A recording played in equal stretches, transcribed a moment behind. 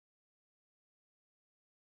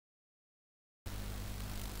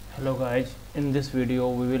Hello guys, in this video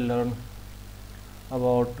we will learn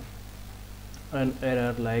about an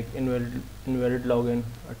error like invalid login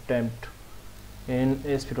attempt in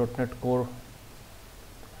ASP.NET Core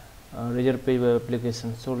Razor page web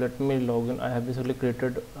application. So let me log in. I have basically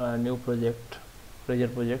created a new project, Razor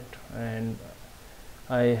project, and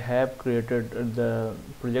I have created the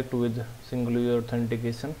project with single user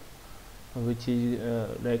authentication, which is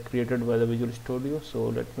like created by the Visual Studio. So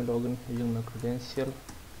let me log in using my credential.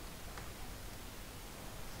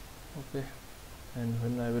 Okay, and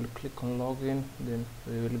when I will click on login, then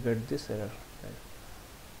we will get this error.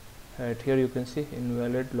 Right here you can see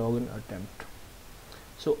invalid login attempt.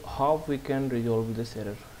 So how we can resolve this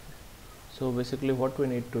error? So basically what we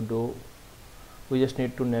need to do, we just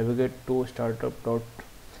need to navigate to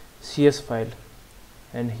startup.cs file,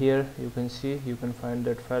 and here you can see, you can find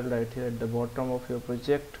that file right here at the bottom of your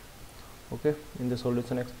project, okay, in the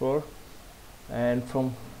Solution Explorer. And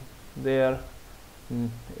from there,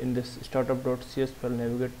 in this startup.cs file,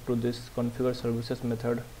 navigate to this configure services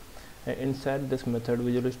method, and inside this method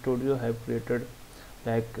Visual Studio have created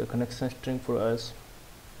like a connection string for us,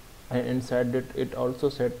 and inside it also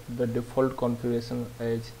set the default configuration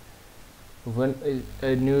as when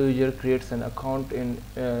a new user creates an account in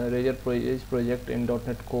Razor project in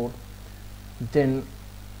 .NET Core, then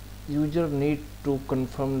user need to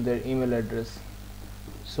confirm their email address.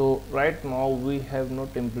 So right now we have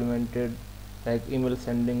not implemented like email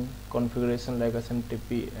sending configuration like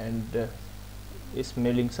SMTP and is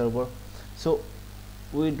mailing server, so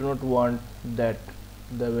we do not want that,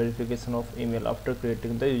 the verification of email after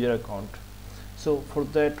creating the user account. So for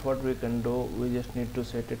that, what we can do, we just need to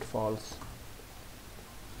set it false.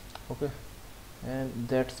 Okay, and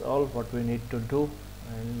that's all what we need to do.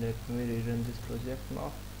 And let me rerun this project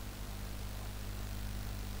now.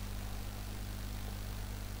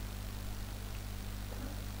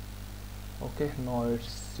 Okay, now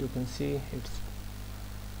it's, you can see it's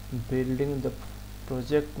building the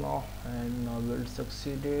project now, and now build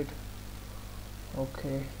succeeded.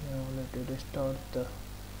 Okay, now let it start the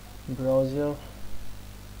browser,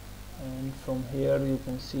 and from here you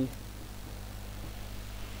can see,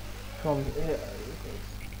 from here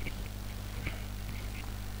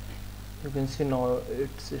you can see now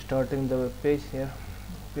it's starting the web page here.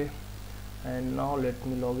 Okay, and now let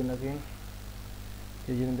me log in again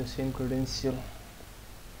using the same credential.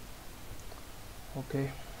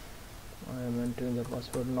 Okay, I am entering the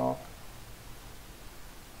password now.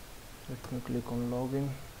 Let me click on login.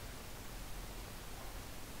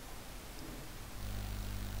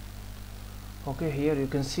 Okay, here you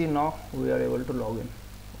can see now we are able to log in.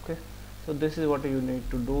 Okay, so this is what you need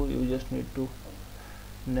to do. You just need to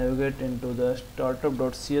navigate into the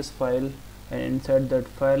startup.cs file, and inside that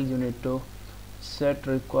file you need to set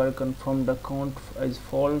require confirmed account as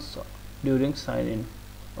false during sign in.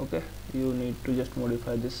 Okay, you need to just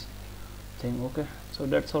modify this thing. Okay, so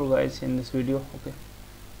that's all guys in this video. Okay,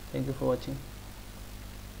 thank you for watching.